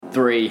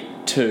3,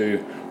 2,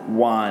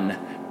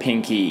 1,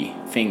 pinky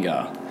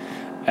finger.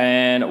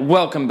 And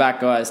welcome back,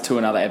 guys, to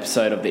another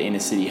episode of the Inner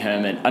City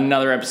Hermit.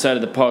 Another episode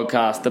of the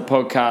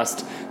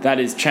podcast that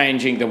is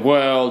changing the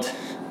world.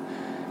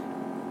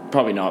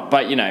 Probably not,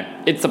 but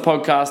it's the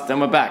podcast,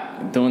 and we're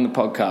back doing the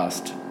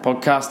podcast.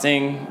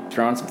 Podcasting,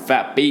 throwing some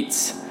fat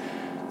beats,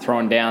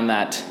 throwing down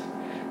that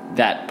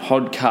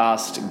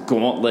podcast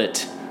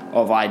gauntlet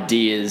of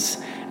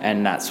ideas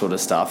and that sort of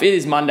stuff. It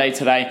is Monday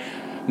today.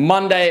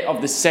 Monday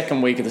of the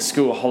second week of the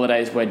school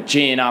holidays. We're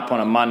geeing up on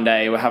a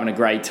Monday. We're having a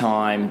great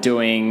time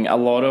doing a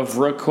lot of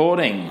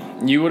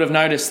recording. You would have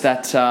noticed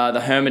that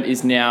the Hermit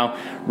is now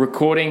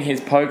recording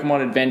his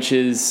Pokemon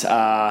adventures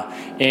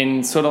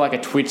in sort of like a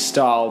Twitch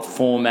style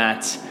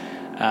format,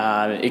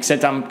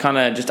 except I'm kind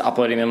of just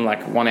uploading them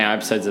like 1 hour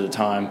episodes at a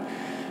time.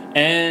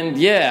 And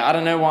yeah, I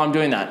don't know why I'm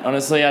doing that.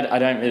 Honestly, I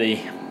don't really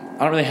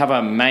have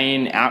a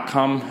main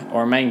outcome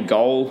or a main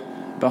goal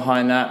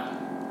behind that.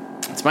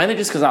 It's mainly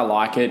just because I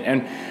like it,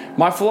 and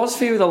my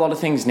philosophy with a lot of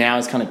things now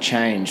has kind of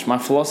changed. My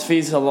philosophy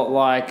is a lot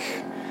like,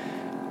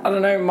 I'm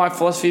going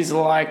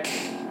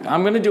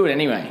to do it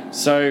anyway,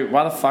 so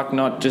why the fuck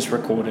not just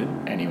record it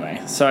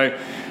anyway? So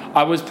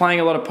I was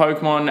playing a lot of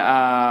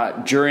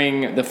Pokemon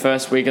during the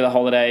first week of the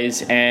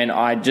holidays, and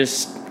I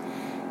just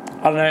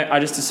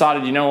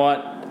decided, you know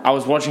what? I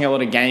was watching a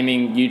lot of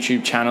gaming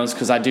YouTube channels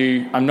because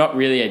I'm not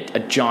really a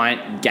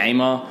giant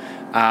gamer,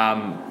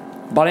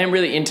 but I am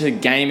really into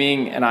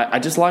gaming, and I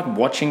just like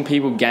watching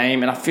people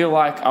game. And I feel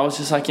like I was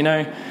just like,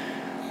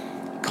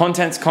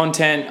 content's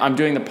content. I'm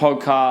doing the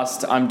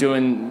podcast. I'm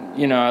doing,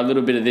 a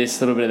little bit of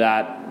this, a little bit of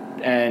that.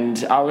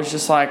 And I was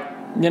just like,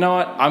 you know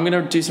what? I'm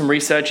going to do some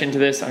research into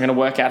this. I'm going to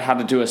work out how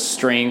to do a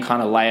stream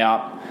kind of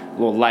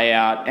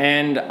layout,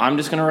 and I'm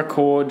just going to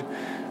record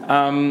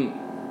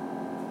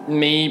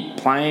me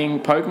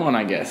playing Pokemon,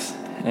 I guess.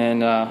 And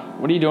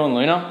what are you doing,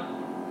 Luna?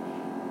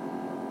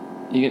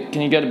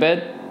 Can you go to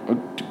bed? Or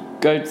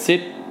go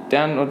sit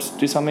down or just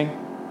do something?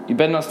 You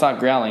better not start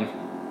growling.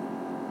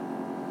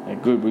 Yeah,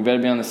 good. We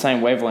better be on the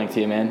same wavelength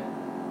here, man.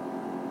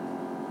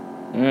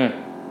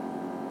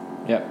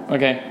 Yep.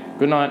 Okay.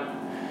 Good night.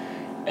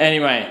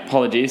 Anyway,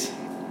 apologies.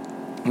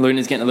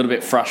 Luna's getting a little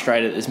bit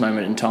frustrated at this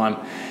moment in time.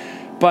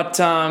 But,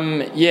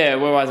 where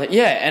was I?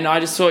 Yeah, and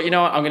I just thought,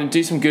 I'm going to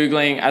do some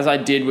Googling as I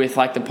did with,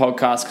 the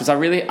podcast, because I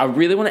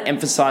really want to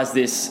emphasize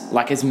this,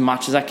 as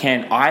much as I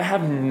can. I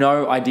have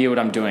no idea what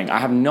I'm doing. I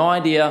have no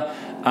idea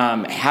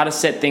how to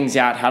set things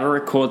out, how to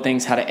record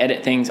things, how to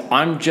edit things.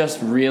 I'm just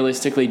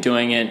realistically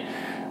doing it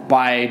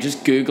by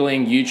just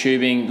Googling,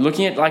 YouTubing,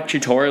 looking at,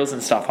 tutorials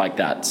and stuff like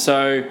that.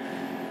 So,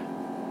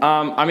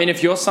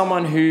 if you're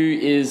someone who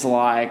is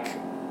I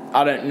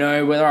don't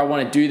know whether I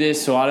want to do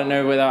this, or I don't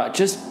know whether...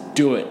 Just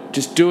do it.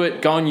 Just do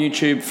it. Go on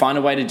YouTube, find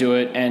a way to do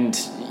it, and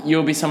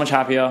you'll be so much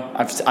happier.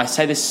 I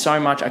say this so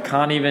much, I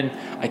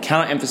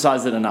cannot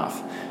emphasize it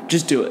enough.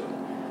 Just do it.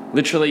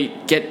 Literally,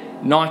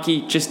 get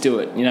Nike, just do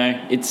it.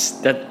 It's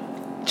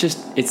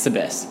the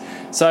best.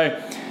 So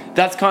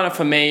that's kind of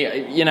for me.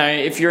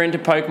 If you're into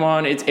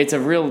Pokemon, it's a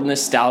real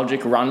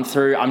nostalgic run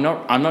through. I'm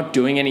not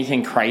doing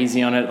anything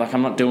crazy on it.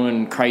 I'm not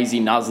doing crazy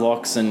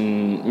Nuzlocke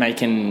and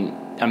making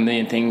a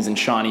million things and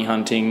shiny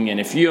hunting. And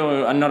if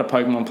you're not a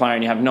Pokemon player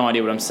and you have no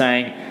idea what I'm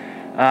saying,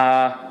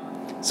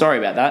 sorry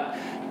about that.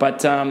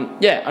 But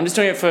I'm just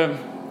doing it for a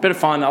bit of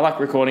fun. I like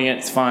recording it.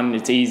 It's fun.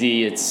 It's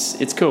easy.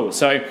 It's cool.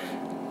 So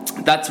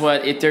that's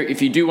what.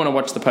 If you do want to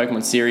watch the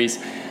Pokemon series,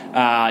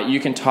 you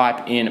can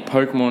type in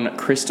Pokemon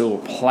Crystal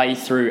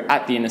playthrough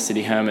at the Inner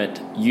City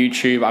Hermit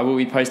YouTube. I will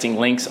be posting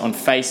links on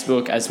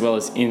Facebook as well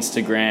as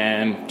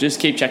Instagram. Just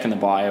keep checking the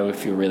bio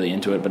if you're really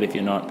into it, but if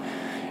you're not,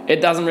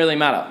 it doesn't really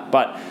matter.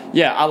 But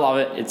yeah, I love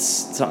it. It's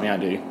something I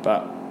do.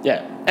 But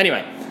yeah,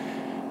 anyway,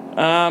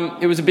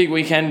 it was a big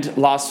weekend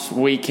last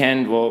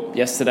weekend. Well,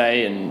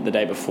 yesterday and the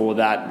day before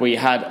that, we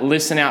had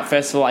Listen Out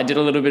Festival. I did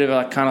a little bit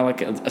of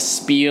a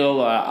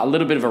spiel, a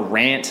little bit of a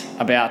rant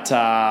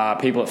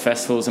about people at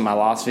festivals in my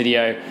last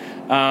video.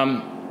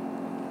 On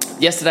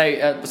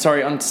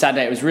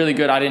Saturday, it was really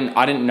good. I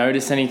didn't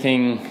notice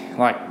anything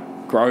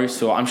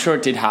gross, or I'm sure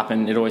it did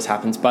happen. It always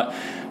happens. But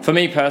for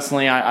me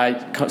personally,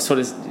 I sort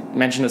of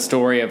mentioned a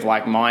story of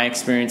my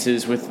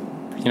experiences with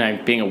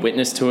being a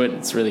witness to it.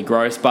 It's really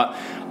gross, but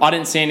I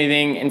didn't see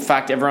anything. In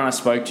fact, everyone I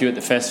spoke to at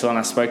the festival, and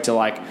I spoke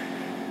to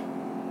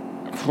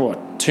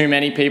too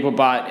many people,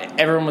 but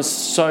everyone was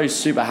so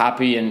super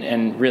happy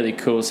and really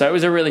cool. So it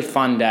was a really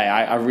fun day.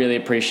 I really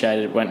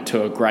appreciated it. Went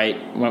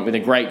with a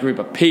great group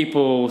of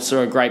people,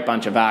 saw a great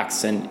bunch of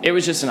acts, and it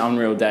was just an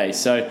unreal day.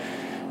 So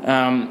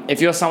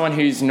if you're someone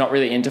who's not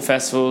really into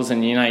festivals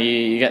and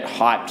you get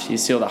hyped, you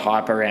see all the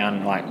hype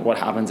around what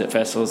happens at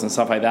festivals and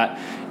stuff like that,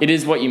 it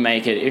is what you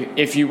make it.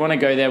 If you want to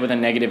go there with a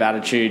negative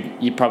attitude,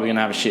 you're probably going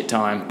to have a shit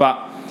time. But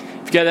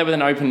if you go there with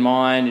an open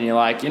mind and you're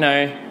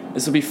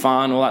this will be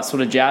fun, all that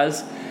sort of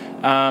jazz,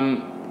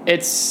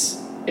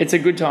 it's a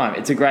good time.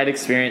 It's a great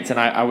experience, and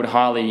I would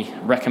highly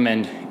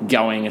recommend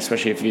going,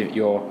 especially if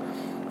your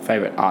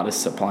favorite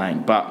artists are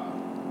playing. But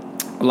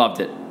I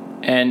loved it.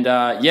 And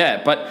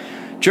but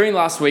during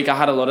last week, I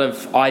had a lot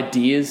of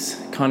ideas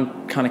kind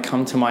of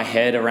come to my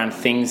head around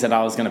things that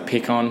I was going to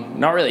pick on.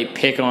 Not really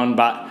pick on,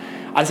 but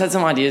I just had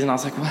some ideas, and I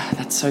was like, wow,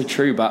 that's so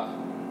true. But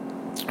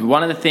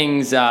one of the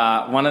things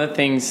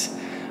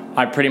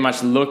I pretty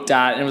much looked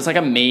at, and it was like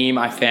a meme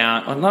I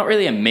found. Well, not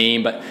really a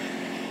meme, but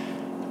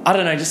I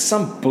don't know, just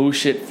some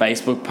bullshit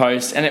Facebook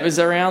post. And it was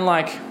around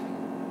like,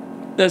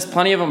 there's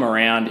plenty of them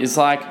around. It's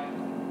like,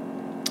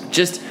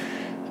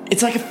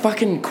 it's like a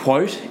fucking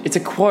quote. It's a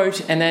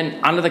quote, and then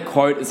under the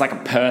quote is like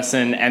a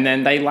person, and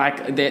then they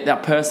like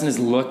that person is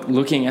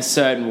looking a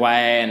certain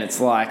way, and it's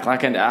like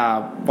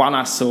one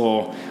I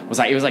saw was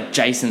like, it was like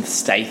Jason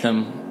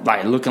Statham,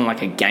 like looking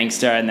like a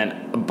gangster, and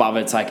then above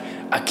it's like,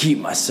 I keep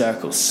my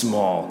circle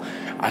small,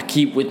 I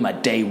keep with my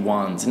day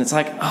ones, and it's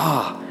like,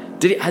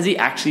 has he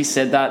actually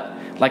said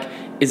that? Like,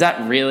 is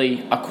that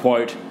really a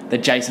quote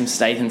that Jason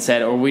Statham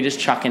said, or are we just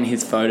chucking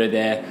his photo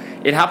there?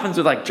 It happens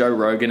with like Joe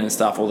Rogan and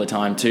stuff all the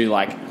time too.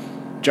 Like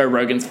Joe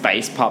Rogan's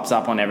face pops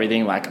up on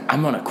everything. Like,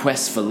 I'm on a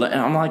quest for, and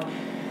I'm like,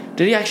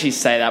 did he actually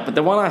say that? But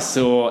the one I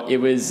saw, it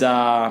was,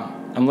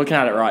 I'm looking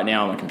at it right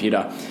now on my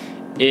computer.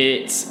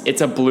 It's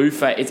a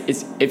Blueface.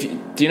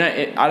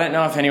 I don't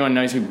know if anyone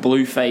knows who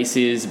Blueface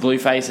is.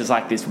 Blueface is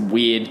like this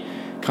weird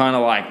kind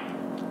of like,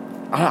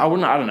 I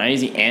don't know,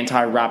 is he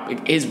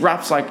anti-rap? His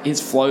rap's like,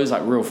 his flow's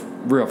like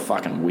real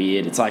fucking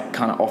weird. It's like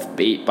kind of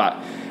offbeat, but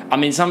I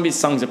mean, some of his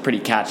songs are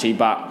pretty catchy,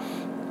 but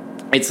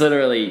it's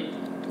literally,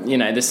 you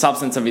know, the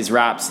substance of his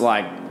raps,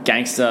 like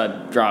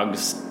gangster,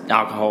 drugs,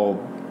 alcohol,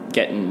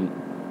 getting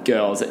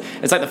girls.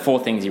 It's like the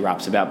 4 things he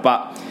raps about.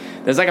 But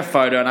there's like a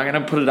photo, and I'm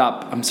going to put it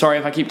up. I'm sorry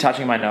if I keep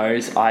touching my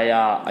nose.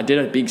 I did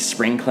a big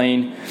spring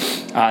clean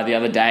the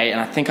other day, and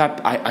I think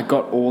I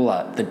got all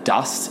the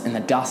dust, and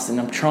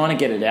I'm trying to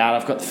get it out.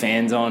 I've got the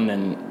fans on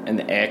and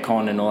the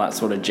aircon and all that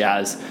sort of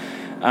jazz.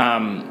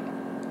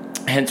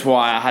 Hence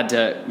why I had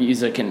to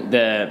use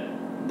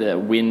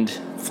the wind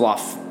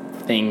fluff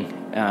thing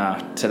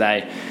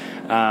today.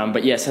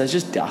 But yeah, so there's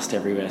just dust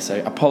everywhere.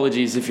 So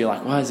apologies if you're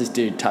like, why is this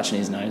dude touching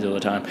his nose all the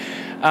time?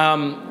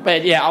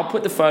 But yeah, I'll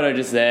put the photo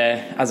just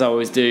there, as I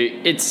always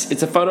do. It's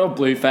a photo of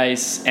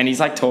Blueface, and he's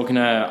like talking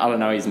to, I don't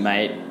know, his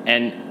mate.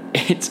 And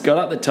it's got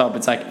at the top,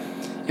 it's like,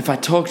 if I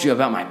talk to you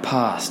about my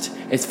past,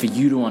 it's for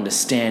you to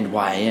understand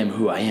why I am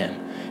who I am,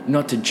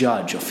 not to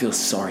judge or feel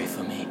sorry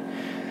for me.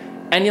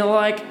 And you're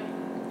like,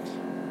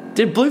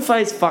 did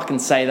Blueface fucking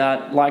say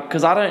that? Like,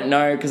 because I don't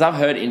know, because I've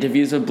heard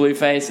interviews with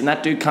Blueface, and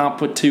that dude can't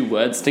put 2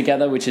 words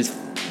together, which is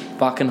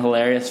fucking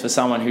hilarious for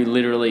someone who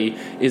literally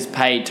is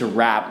paid to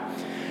rap.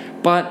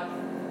 But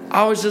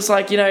I was just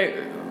like, you know,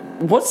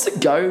 what's the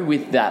go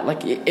with that?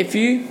 Like, if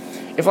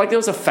like there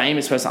was a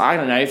famous person, I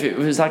don't know, if it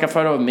was like a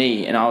photo of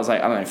me, and I was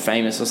like, I don't know,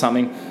 famous or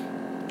something,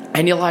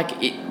 and you're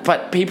like,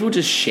 but people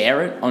just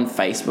share it on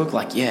Facebook,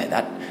 like, yeah,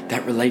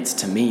 that relates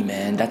to me,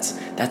 man.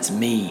 That's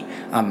me.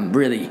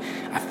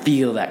 I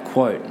feel that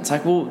quote. It's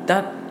like, well,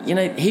 that, you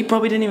know, he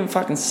probably didn't even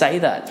fucking say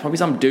that. It's probably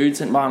some dude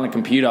sitting behind a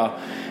computer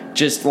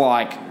just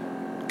like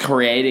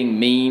creating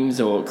memes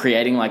or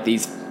creating like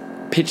these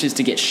pictures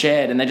to get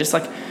shared, and they're just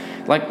like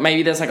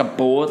maybe there's like a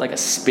board, like a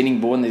spinning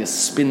board, and they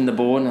just spin the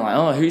board, and they're like,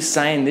 oh, who's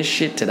saying this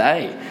shit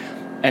today?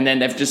 And then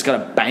they've just got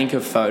a bank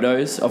of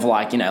photos of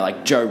like, you know,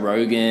 like Joe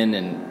Rogan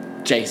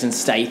and Jason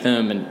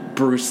Statham and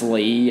Bruce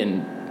Lee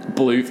and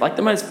like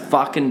the most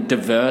fucking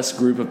diverse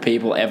group of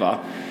people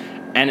ever.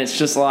 And it's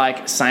just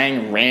like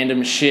saying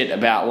random shit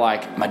about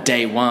like my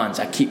day ones,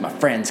 I keep my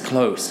friends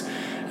close,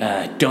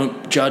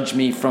 don't judge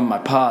me from my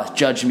past,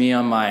 judge me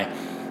on my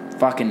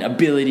fucking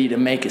ability to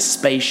make a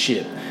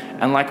spaceship,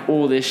 and like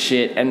all this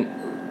shit. And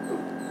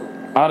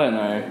I don't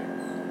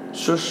know,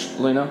 shush,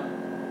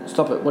 Luna,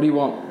 stop it, what do you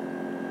want?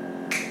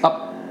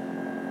 Up.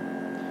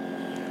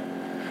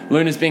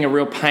 Luna's being a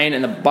real pain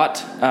in the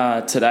butt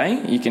today.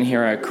 You can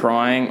hear her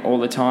crying all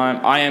the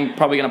time. I am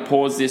probably going to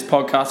pause this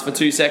podcast for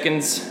 2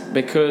 seconds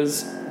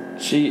because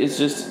she is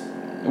just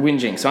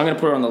whinging. So I'm going to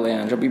put her on the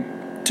lounge. I'll be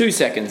 2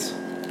 seconds.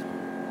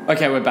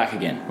 Okay, we're back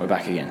again.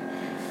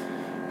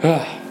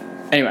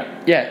 Anyway,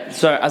 yeah.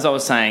 So as I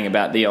was saying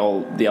about the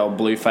old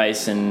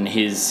Blueface and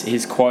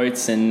his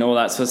quotes and all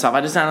that sort of stuff,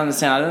 I just don't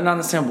understand. I don't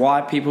understand why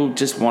people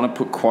just want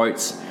to put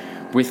quotes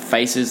with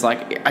faces.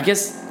 Like, I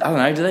guess, I don't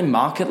know, do they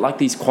market like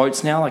these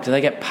quotes now? Like, do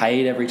they get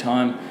paid every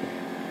time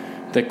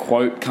the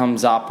quote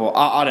comes up? Or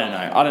I don't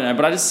know,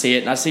 but I just see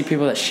it, and I see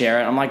people that share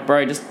it, and I'm like,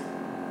 bro, just,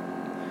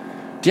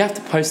 do you have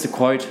to post a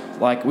quote?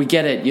 Like, we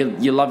get it,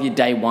 you love your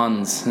day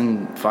ones,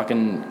 and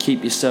fucking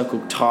keep your circle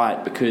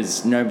tight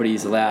because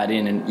nobody's allowed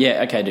in, and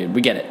yeah, okay, dude,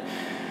 we get it.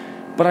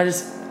 But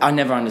I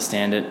never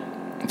understand it.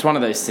 It's one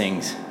of those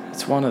things.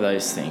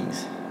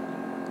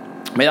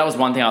 I mean, that was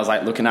one thing I was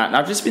like looking at, and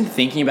I've just been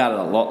thinking about it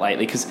a lot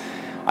lately because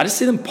I just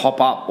see them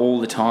pop up all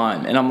the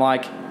time, and I'm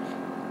like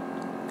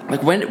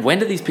when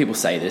do these people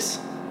say this?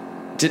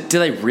 Do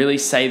they really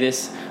say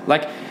this?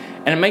 Like,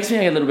 and it makes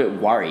me a little bit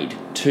worried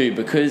too,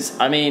 because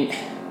I mean,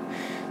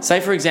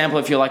 say for example,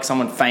 if you're like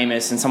someone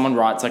famous and someone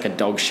writes like a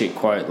dog shit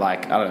quote,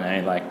 like, I don't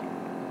know, like,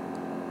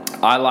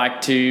 I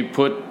like to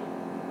put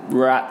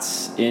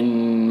rats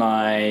in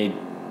my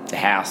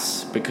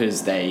house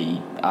because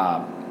they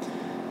are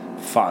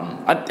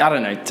fun. I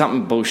don't know,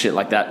 something bullshit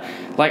like that.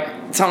 Like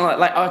something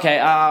like okay,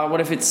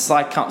 what if it's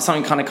like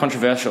something kind of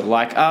controversial,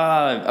 like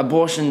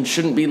abortion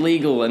shouldn't be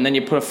legal, and then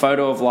you put a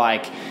photo of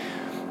like,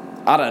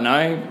 I don't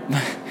know,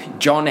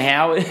 John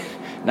Howard.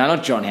 No,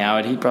 not John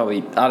Howard. He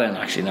probably, I don't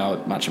actually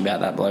know much about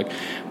that bloke.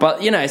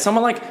 But, you know,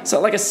 someone like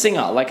a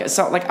singer, like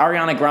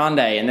Ariana Grande,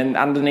 and then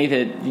underneath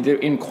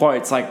it, in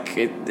quotes, like,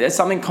 there's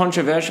something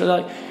controversial.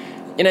 Like,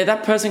 you know,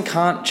 that person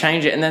can't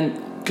change it. And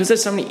then, because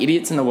there's so many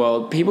idiots in the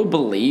world, people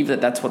believe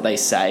that that's what they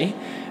say.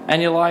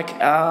 And you're like,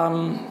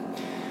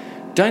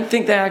 don't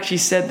think they actually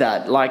said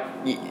that.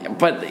 Like,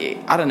 but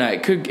I don't know.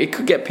 It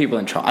could get people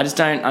in trouble. I just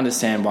don't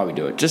understand why we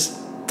do it. Just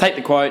take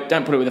the quote,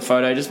 don't put it with a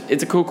photo, just,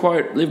 it's a cool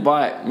quote, live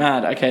by it,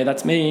 mad, okay,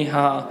 that's me,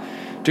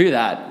 do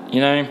that, you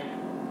know?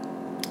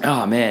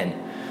 Oh,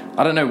 man.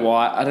 I don't know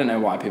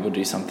why people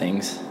do some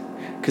things.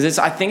 Because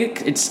I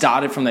think it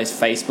started from those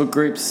Facebook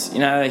groups, you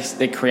know,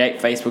 they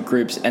create Facebook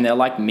groups, and they're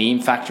like meme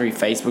factory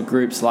Facebook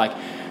groups. Like,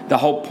 the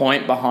whole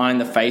point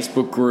behind the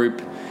Facebook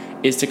group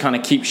is to kind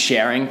of keep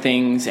sharing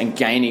things and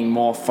gaining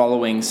more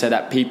following so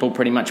that people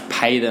pretty much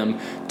pay them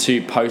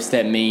to post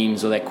their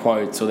memes or their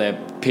quotes or their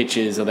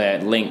pictures or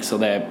their links or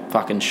their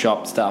fucking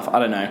shop stuff. I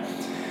don't know.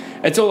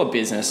 It's all a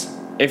business.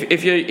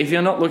 If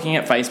you're not looking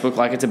at Facebook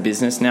like it's a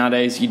business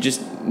nowadays, you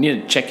just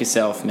need to check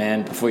yourself,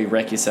 man, before you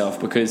wreck yourself,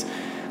 because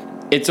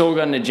it's all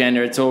got an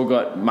agenda. It's all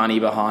got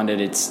money behind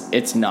it.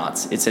 It's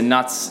nuts. It's a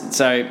nuts.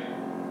 So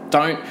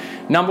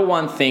number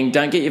one thing,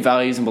 don't get your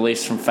values and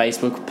beliefs from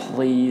Facebook,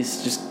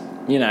 please. Just,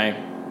 you know,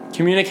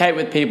 communicate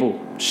with people.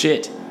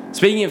 Shit.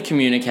 Speaking of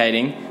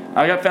communicating,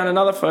 I found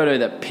another photo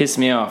that pissed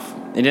me off.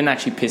 It didn't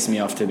actually piss me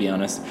off, to be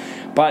honest.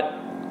 But,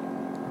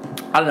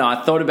 I don't know,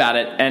 I thought about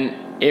it, and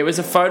it was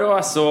a photo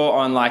I saw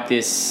on like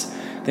this,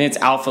 I think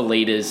it's Alpha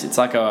Leaders. It's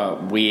like a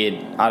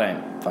weird, I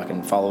don't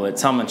fucking follow it.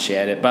 Someone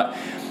shared it, but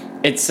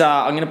it's,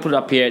 I'm going to put it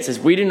up here. It says,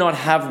 "We do not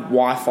have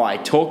Wi-Fi.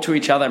 Talk to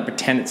each other and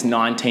pretend it's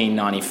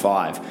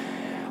 1995.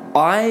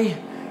 I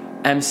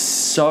am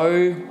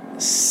so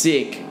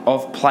sick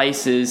of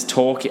places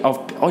talking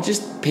or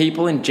just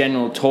people in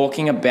general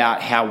talking about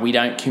how we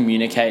don't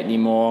communicate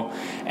anymore,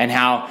 and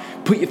how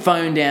put your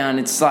phone down,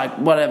 it's like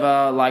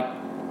whatever, like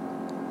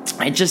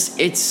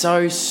it's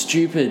so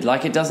stupid.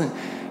 Like, it doesn't,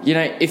 you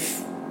know,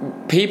 if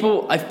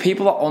people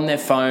are on their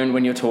phone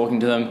when you're talking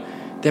to them,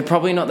 they're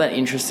probably not that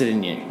interested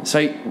in you. So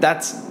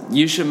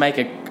you should make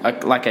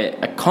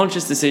a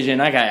conscious decision.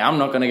 Okay, I'm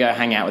not going to go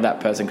hang out with that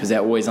person because they're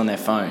always on their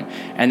phone.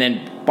 And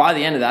then by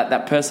the end of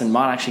that person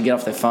might actually get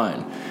off their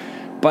phone.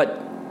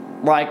 But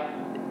like,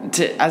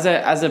 as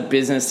a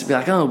business to be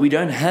like, oh, we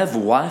don't have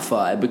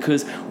Wi-Fi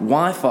because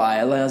Wi-Fi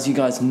allows you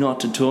guys not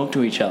to talk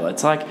to each other.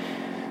 It's like,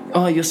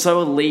 oh, you're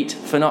so elite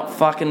for not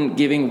fucking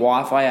giving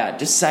Wi-Fi out.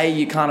 Just say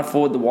you can't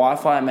afford the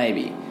Wi-Fi,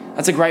 maybe.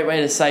 That's a great way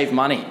to save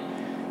money.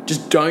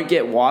 Just don't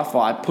get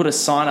Wi-Fi, put a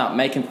sign up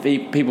making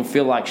people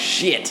feel like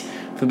shit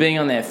for being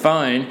on their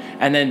phone,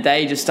 and then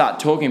they just start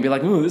talking and be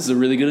like, oh, this is a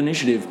really good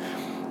initiative.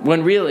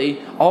 When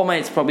really, old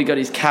mate's probably got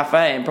his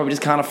cafe and probably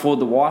just can't afford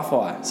the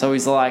Wi-Fi. So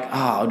he's like,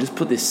 I'll just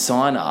put this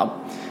sign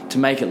up to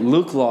make it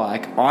look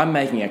like I'm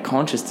making a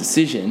conscious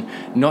decision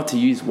not to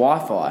use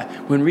Wi-Fi,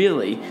 when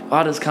really,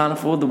 I just can't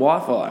afford the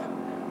Wi-Fi.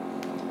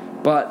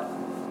 But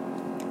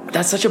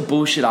that's such a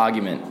bullshit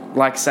argument.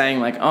 Like saying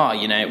like, oh,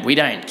 you know, we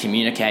don't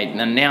communicate,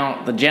 and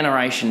now the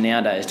generation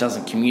nowadays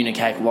doesn't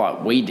communicate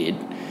like we did.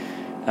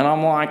 And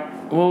I'm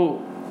like,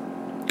 well,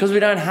 because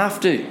we don't have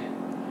to.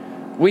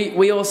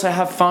 We also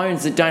have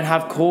phones that don't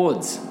have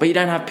cords, but you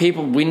don't have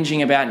people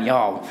whinging about,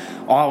 yo,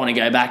 I want to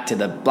go back to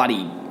the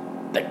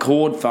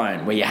cord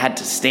phone where you had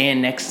to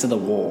stand next to the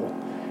wall.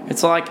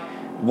 It's like,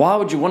 why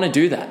would you want to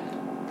do that?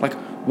 Like,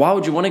 why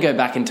would you want to go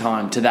back in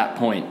time to that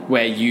point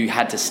where you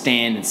had to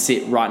stand and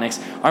sit right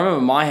next? I remember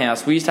in my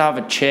house, we used to have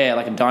a chair,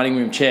 like a dining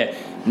room chair,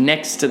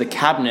 next to the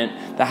cabinet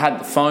that had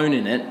the phone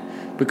in it,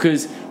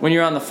 because when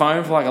you're on the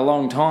phone for like a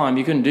long time,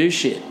 you couldn't do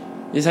shit.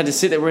 You just had to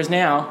sit there, whereas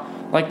now,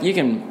 like, you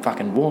can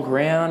fucking walk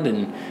around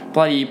and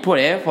bloody put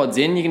AirPods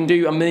in, you can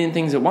do a million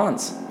things at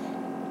once.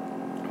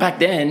 Back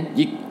then,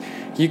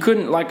 you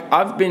couldn't, like,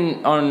 I've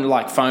been on,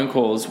 like, phone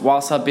calls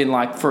whilst I've been,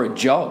 like, for a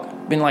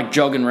jog. Been, like,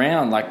 jogging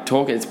around, like,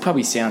 talking. It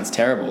probably sounds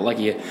terrible, like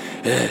you're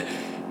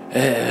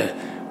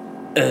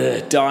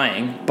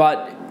dying.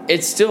 But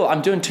it's still,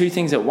 I'm doing two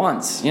things at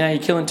once. You know,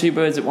 you're killing two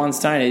birds at one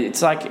stone.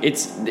 It's like,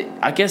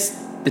 I guess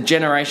the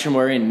generation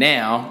we're in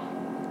now,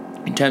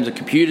 in terms of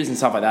computers and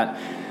stuff like that,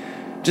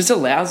 just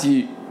allows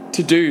you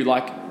to do,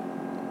 like,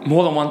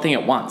 more than one thing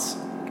at once.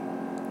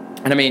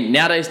 And I mean,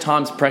 nowadays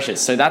time's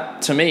precious. So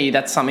that, to me,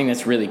 that's something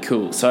that's really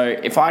cool. So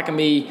if I can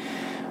be,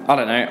 I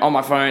don't know, on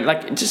my phone,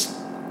 like, just,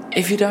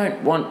 if you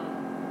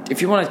want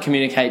to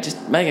communicate,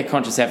 just make a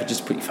conscious effort,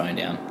 just put your phone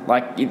down.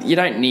 Like, you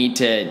don't need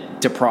to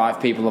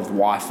deprive people of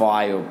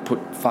Wi-Fi or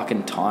put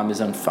fucking timers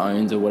on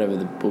phones or whatever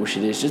the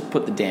bullshit is. Just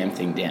put the damn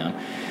thing down.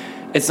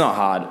 It's not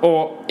hard.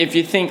 Or if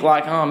you think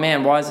like, oh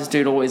man, why is this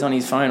dude always on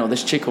his phone or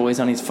this chick always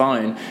on his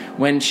phone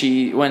when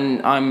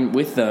I'm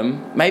with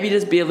them, maybe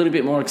just be a little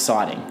bit more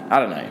exciting. I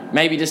don't know.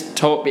 Maybe just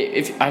talk.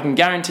 If I can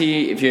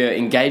guarantee you, if you're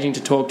engaging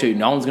to talk to,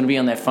 no one's going to be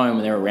on their phone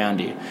when they're around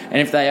you. And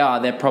if they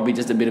are, they're probably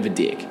just a bit of a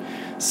dick.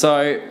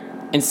 So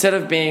instead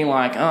of being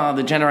like, oh,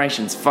 the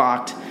generation's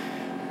fucked,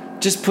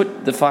 just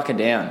put the fucker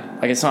down.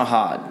 Like, it's not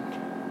hard.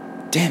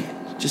 Damn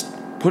it. Just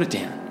put it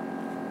down.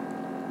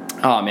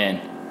 Oh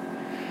man.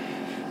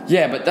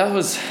 Yeah, but that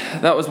was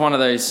one of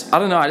those. I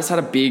don't know. I just had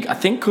a big. I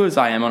think because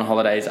I am on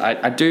holidays,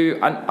 I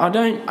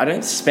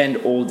don't spend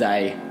all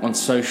day on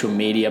social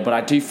media, but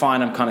I do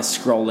find I'm kind of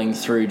scrolling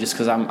through just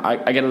because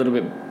I get a little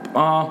bit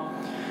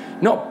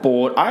not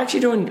bored. I actually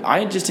do.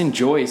 I just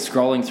enjoy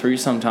scrolling through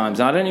sometimes,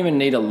 and I don't even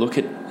need to look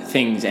at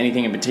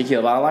anything in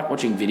particular. But I like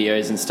watching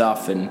videos and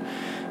stuff, and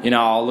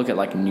I'll look at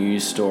like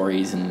news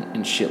stories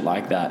and shit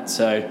like that.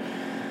 So,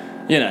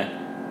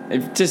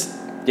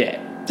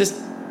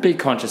 just be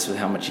conscious with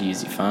how much you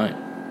use your phone.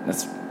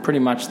 That's pretty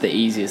much the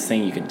easiest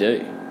thing you can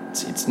do.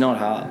 It's not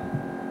hard.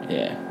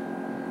 Yeah.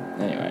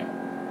 Anyway,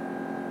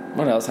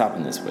 what else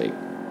happened this week?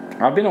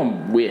 I've been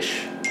on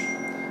Wish.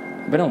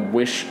 I've been on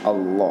Wish a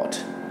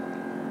lot.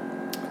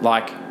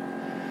 Like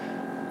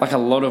a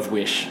lot of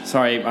Wish.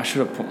 Sorry, I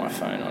should have put my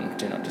phone on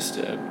Do Not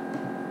Disturb.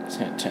 I'm just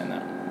going to turn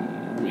that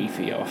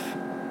Wi-Fi off.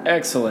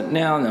 Excellent.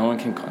 Now no one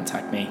can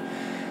contact me.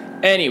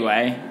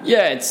 Anyway,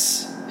 yeah,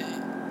 it's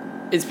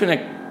been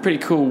a pretty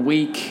cool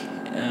week.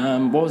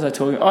 What was I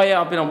talking about? Oh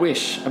yeah, I've been on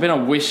Wish. I've been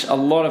on Wish a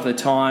lot of the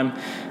time,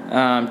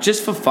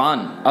 just for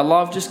fun. I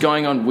love just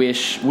going on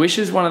Wish. Wish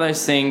is one of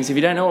those things. If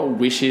you don't know what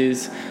Wish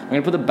is, I'm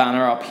going to put the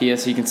banner up here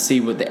so you can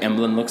see what the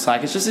emblem looks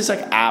like. It's just this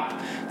like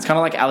app. It's kind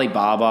of like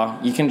Alibaba.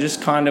 You can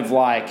just kind of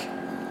like,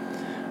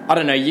 I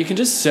don't know, you can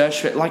just search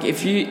for it. Like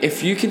if you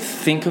can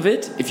think of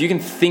it,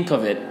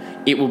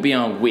 it will be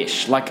on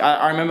Wish. Like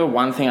I remember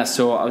one thing I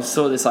saw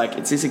this like,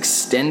 it's this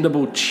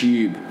extendable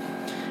tube.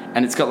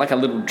 And it's got like a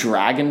little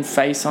dragon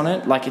face on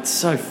it. Like, it's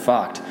so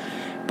fucked.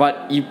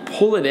 But you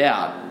pull it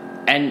out,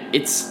 and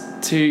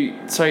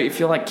so if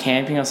you're like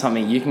camping or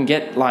something, you can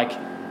get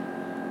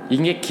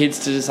kids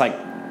to just like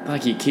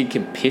your kid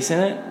can piss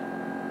in it.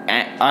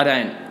 And I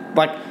don't,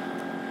 like,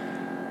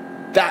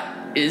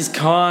 that is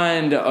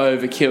kind of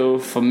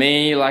overkill for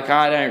me. Like,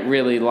 I don't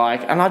really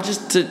like, and I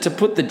just, to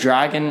put the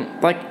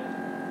dragon, like,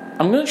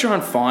 I'm going to try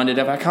and find it.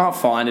 If I can't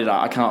find it,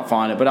 I can't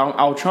find it. But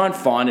I'll try and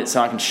find it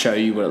so I can show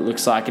you what it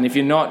looks like. And if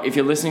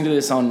you're listening to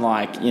this on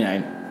like,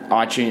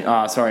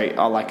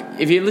 iTunes,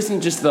 if you're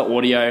listening just to the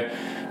audio,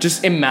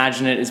 just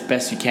imagine it as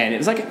best you can. It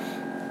was like,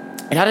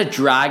 it had a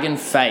dragon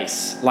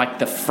face. Like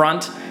the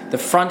front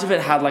of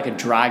it had like a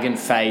dragon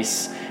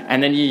face.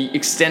 And then you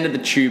extended the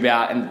tube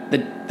out and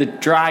the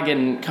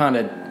dragon kind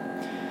of,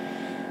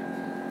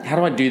 how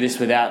do I do this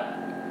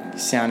without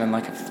sounding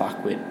like a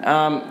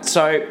fuckwit?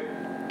 So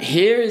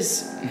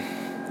here's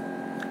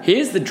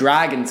the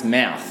dragon's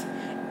mouth,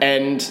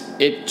 and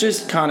it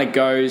just kind of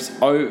goes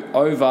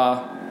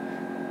over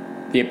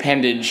the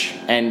appendage,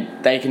 and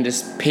they can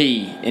just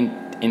pee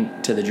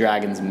into the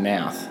dragon's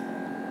mouth.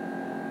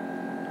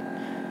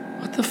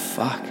 What the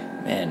fuck,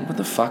 man? What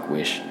the fuck,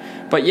 Wish?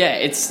 But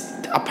yeah,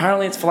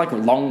 apparently it's for like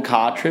long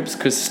car trips,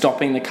 because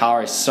stopping the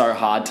car is so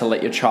hard to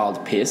let your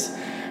child piss.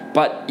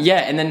 But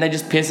yeah, and then they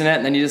just piss in it,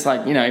 and then you just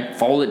like,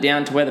 fold it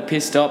down to where the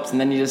piss stops, and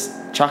then you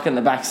just chuck it in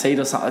the back seat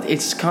or something.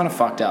 It's kind of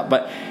fucked up.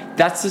 But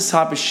that's the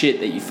type of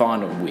shit that you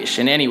find on Wish.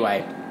 And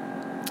anyway,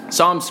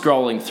 so I'm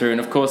scrolling through, and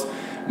of course,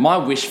 my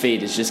Wish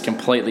feed is just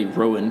completely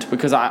ruined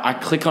because I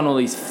click on all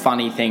these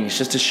funny things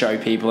just to show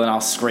people, and I'll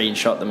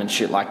screenshot them and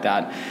shit like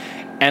that.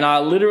 And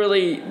I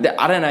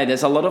don't know,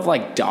 there's a lot of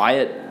like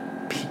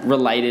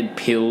diet-related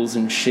pills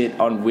and shit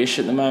on Wish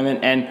at the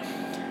moment, and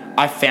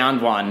I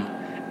found one.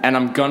 And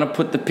I'm going to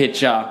put the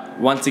picture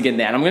once again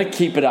there. And I'm going to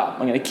keep it up.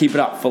 I'm going to keep it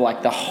up for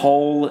like the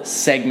whole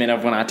segment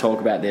of when I talk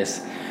about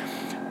this.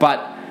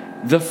 But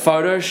the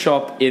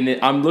Photoshop in it,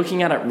 I'm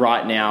looking at it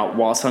right now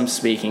whilst I'm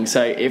speaking.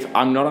 So if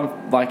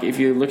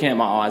you're looking at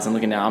my eyes, I'm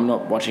looking now, I'm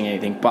not watching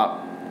anything. But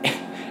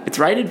it's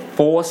rated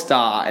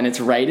 4-star, and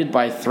it's rated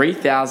by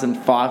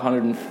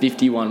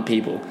 3,551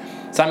 people.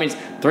 So that means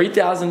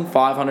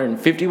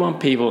 3,551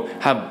 people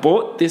have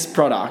bought this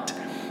product,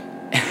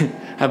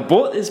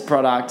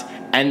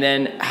 and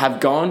then have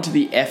gone to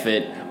the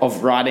effort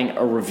of writing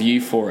a review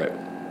for it.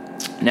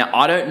 Now,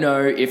 I don't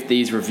know if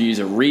these reviews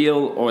are real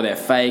or they're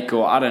fake,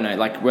 or I don't know,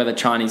 like whether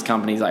Chinese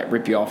companies like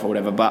rip you off or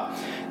whatever, but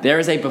there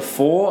is a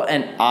before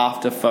and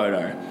after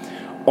photo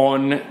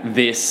on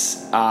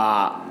this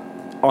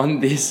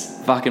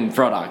fucking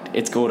product.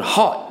 It's called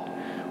Hot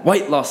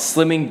Weight Loss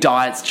Slimming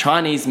Diets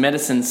Chinese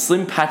Medicine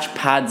Slim Patch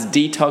Pads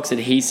Detox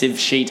Adhesive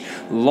Sheet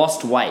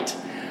Lost Weight.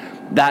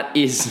 That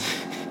is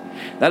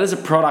a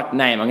product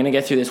name. I'm going to go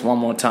through this one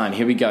more time.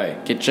 Here we go.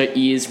 Get your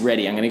ears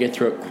ready. I'm going to go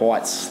through it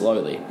quite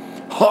slowly.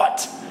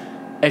 Hot!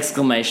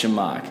 Exclamation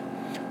mark.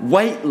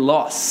 Weight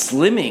loss,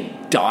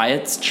 slimming,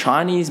 diets,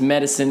 Chinese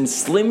medicine,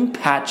 slim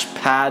patch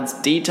pads,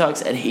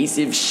 detox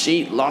adhesive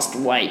sheet, lost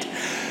weight.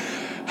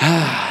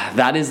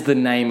 That is the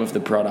name of the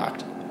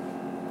product.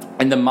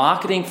 And the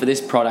marketing for this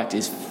product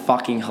is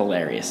fucking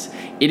hilarious.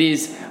 It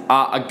is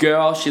a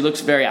girl. She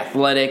looks very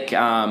athletic.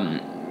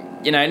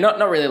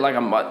 Not really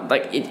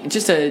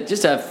just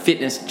a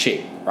fitness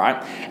chick, right?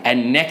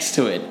 And next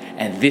to it,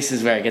 and this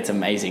is where it gets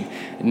amazing.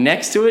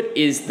 Next to it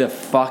is the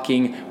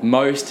fucking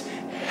most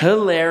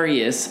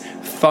hilarious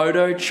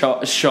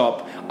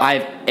Photoshop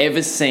I've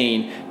ever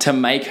seen to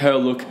make her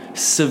look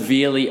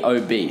severely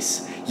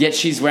obese. Yet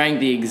she's wearing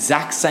the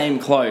exact same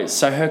clothes.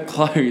 So her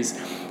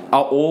clothes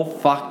are all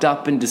fucked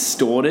up and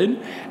distorted.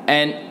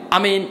 And I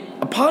mean,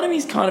 a part of me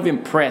is kind of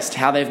impressed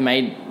how they've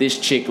made this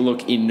chick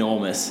look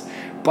enormous.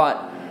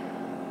 But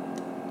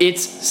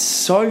it's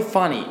so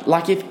funny.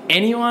 Like, if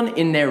anyone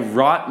in their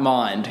right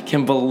mind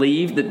can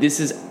believe that this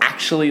is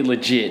actually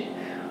legit,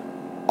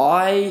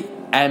 I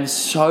am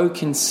so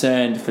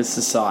concerned for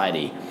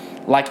society.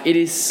 Like, it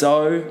is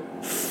so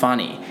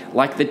funny.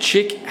 Like, the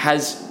chick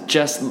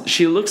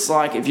she looks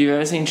like, if you've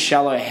ever seen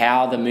Shallow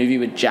Hal, the movie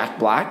with Jack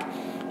Black,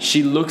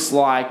 she looks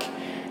like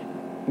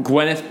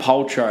Gwyneth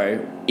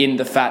Paltrow in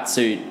the fat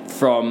suit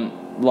from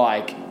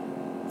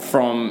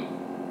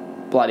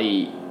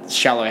bloody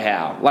Shallow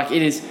Hal. Like,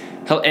 it is,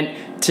 and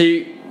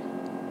to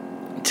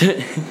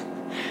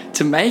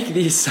make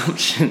the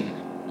assumption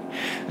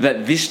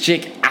that this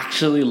chick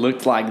actually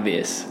looked like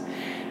this,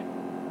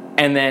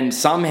 and then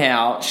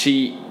somehow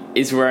she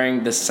is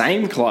wearing the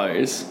same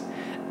clothes,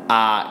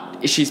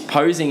 she's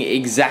posing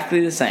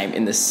exactly the same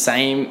in the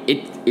same.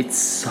 It's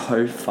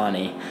so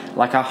funny.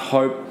 Like, I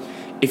hope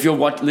if you're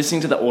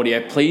listening to the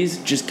audio, please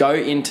just go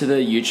into the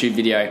YouTube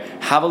video,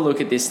 have a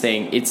look at this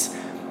thing. It's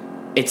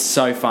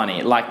so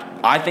funny. Like,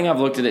 I think I've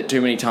looked at it too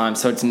many times,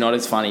 so it's not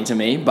as funny to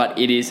me, but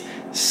it is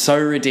so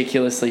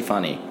ridiculously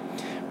funny.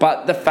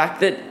 But the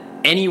fact that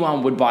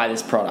anyone would buy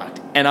this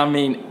product, and I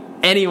mean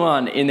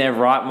anyone in their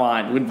right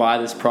mind would buy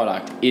this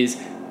product, is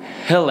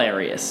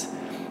hilarious.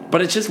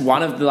 But it's just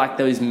one of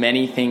those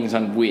many things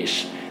on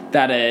Wish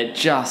that are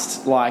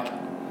just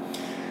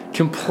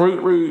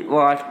completely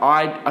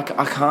I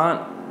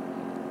can't.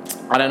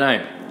 I don't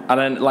know.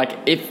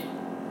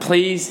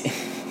 Please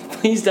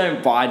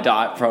don't buy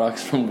diet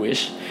products from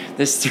Wish.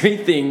 There's 3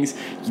 things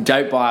you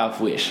don't buy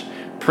off Wish: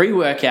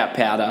 pre-workout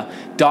powder,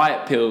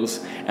 diet pills,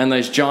 and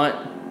those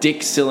giant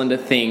dick cylinder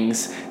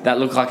things that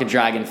look like a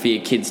dragon for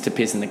your kids to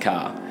piss in the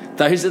car.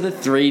 Those are the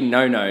 3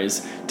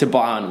 no-nos to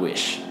buy on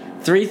Wish.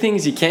 3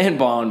 things you can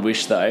buy on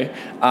Wish, though.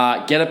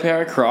 Get a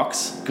pair of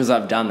Crocs, because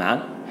I've done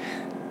that.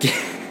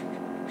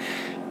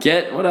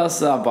 What else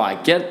did I buy?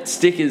 Get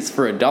stickers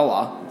for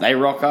 $1. They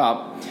rock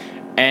up.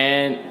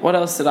 And what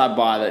else did I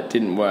buy that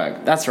didn't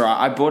work? That's right,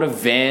 I bought a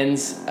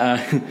Vans...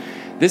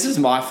 this is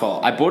my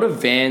fault. I bought a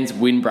Vans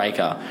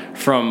windbreaker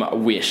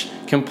from Wish.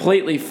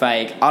 Completely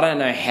fake. I don't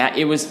know how...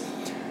 It was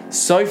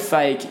so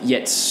fake,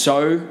 yet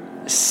so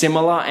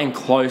similar and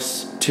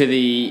close to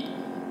the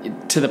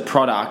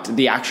product,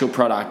 the actual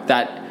product,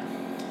 that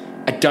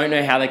I don't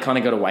know how they kind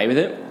of got away with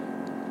it.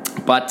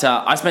 But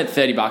I spent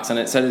 $30 on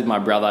it, so did my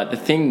brother. The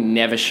thing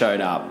never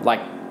showed up.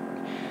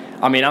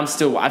 I've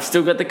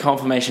still got the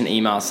confirmation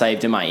email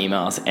saved in my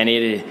emails, and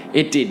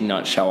it did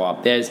not show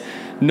up. There's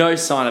no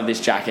sign of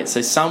this jacket. So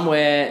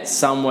somewhere,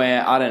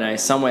 I don't know,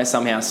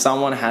 somehow,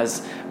 someone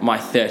has my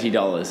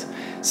 $30.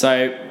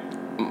 So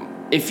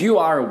if you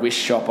are a Wish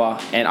shopper,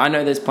 and I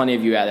know there's plenty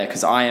of you out there,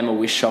 because I am a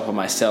Wish shopper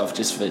myself,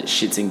 just for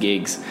shits and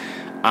gigs,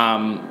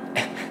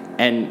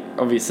 and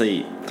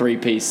obviously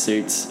 3-piece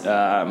suits.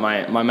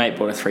 My mate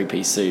bought a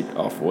 3-piece suit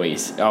off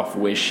Wish.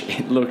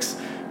 It looks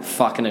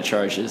fucking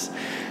atrocious.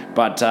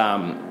 But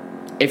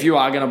if you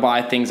are going to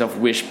buy things off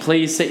Wish,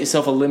 please set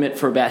yourself a limit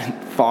for about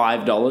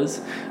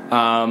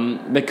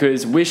 $5,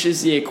 because Wish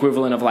is the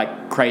equivalent of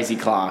Crazy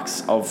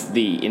Clark's of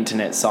the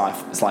internet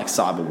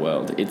cyber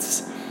world.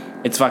 It's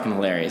fucking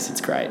hilarious. It's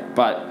great.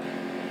 But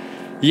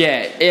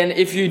yeah, and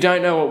if you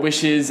don't know what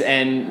Wish is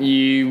and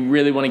you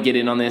really want to get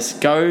in on this,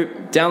 go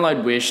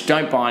download Wish.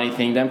 Don't buy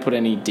anything. Don't put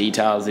any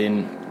details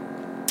in.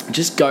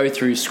 Just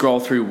scroll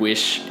through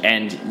Wish,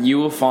 and you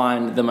will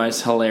find the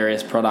most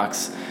hilarious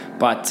products.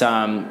 But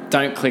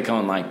don't click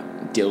on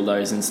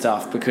dildos and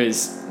stuff,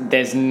 because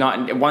there's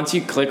not. Once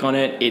you click on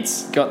it,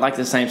 it's got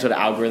the same sort of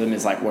algorithm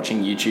as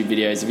watching YouTube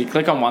videos. If you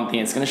click on one thing,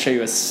 it's going to show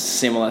you a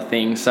similar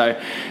thing. So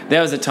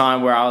there was a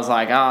time where I was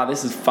like,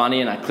 this is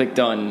funny, and I clicked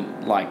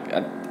on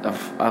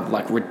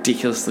a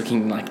ridiculous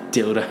looking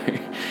dildo,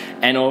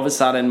 and all of a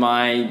sudden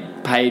my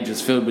page was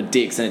filled with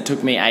dicks, and it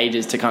took me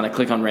ages to kind of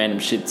click on random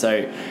shit,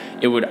 so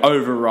it would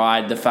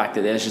override the fact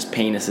that there's just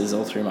penises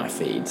all through my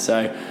feed.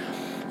 So,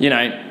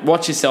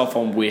 watch yourself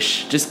on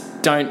Wish.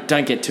 Just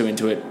don't get too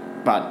into it,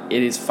 but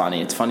it is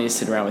funny. It's funny to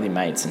sit around with your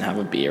mates and have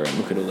a beer and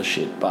look at all the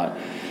shit. But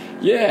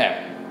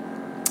yeah,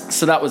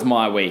 so that was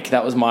my week.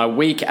 That was my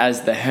week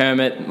as the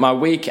hermit. My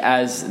week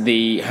as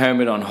the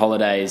hermit on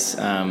holidays.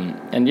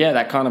 And yeah,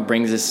 that kind of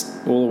brings us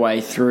all the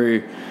way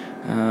through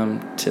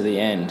to the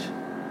end.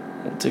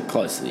 Well, too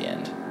close to the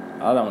end.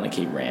 I don't want to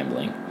keep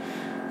rambling.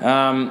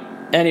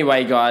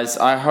 Anyway, guys,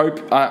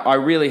 I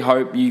really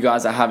hope you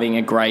guys are having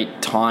a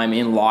great time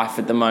in life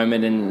at the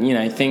moment,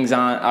 and things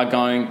are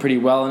going pretty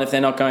well. And if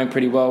they're not going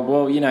pretty well,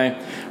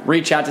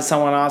 reach out to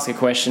someone, ask a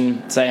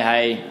question, say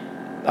hey,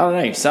 I don't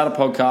know, start a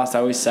podcast. I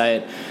always say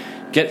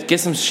it. Get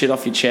some shit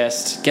off your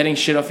chest. Getting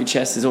shit off your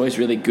chest is always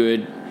really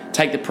good.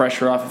 Take the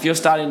pressure off. If you're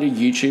starting to do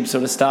YouTube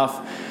sort of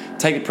stuff,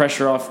 take the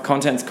pressure off.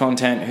 Content's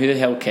content. Who the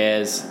hell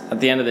cares? At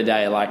the end of the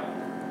day,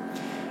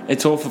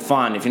 it's all for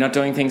fun. If you're not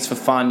doing things for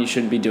fun, you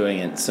shouldn't be doing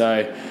it.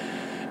 So,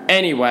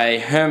 anyway,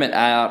 Hermit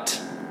out.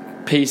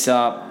 Peace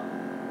up.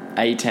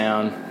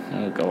 A-Town.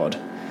 Oh, God.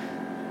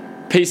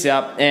 Peace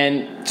out.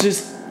 And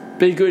just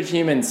be good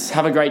humans.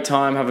 Have a great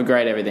time. Have a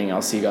great everything.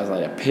 I'll see you guys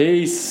later.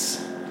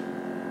 Peace.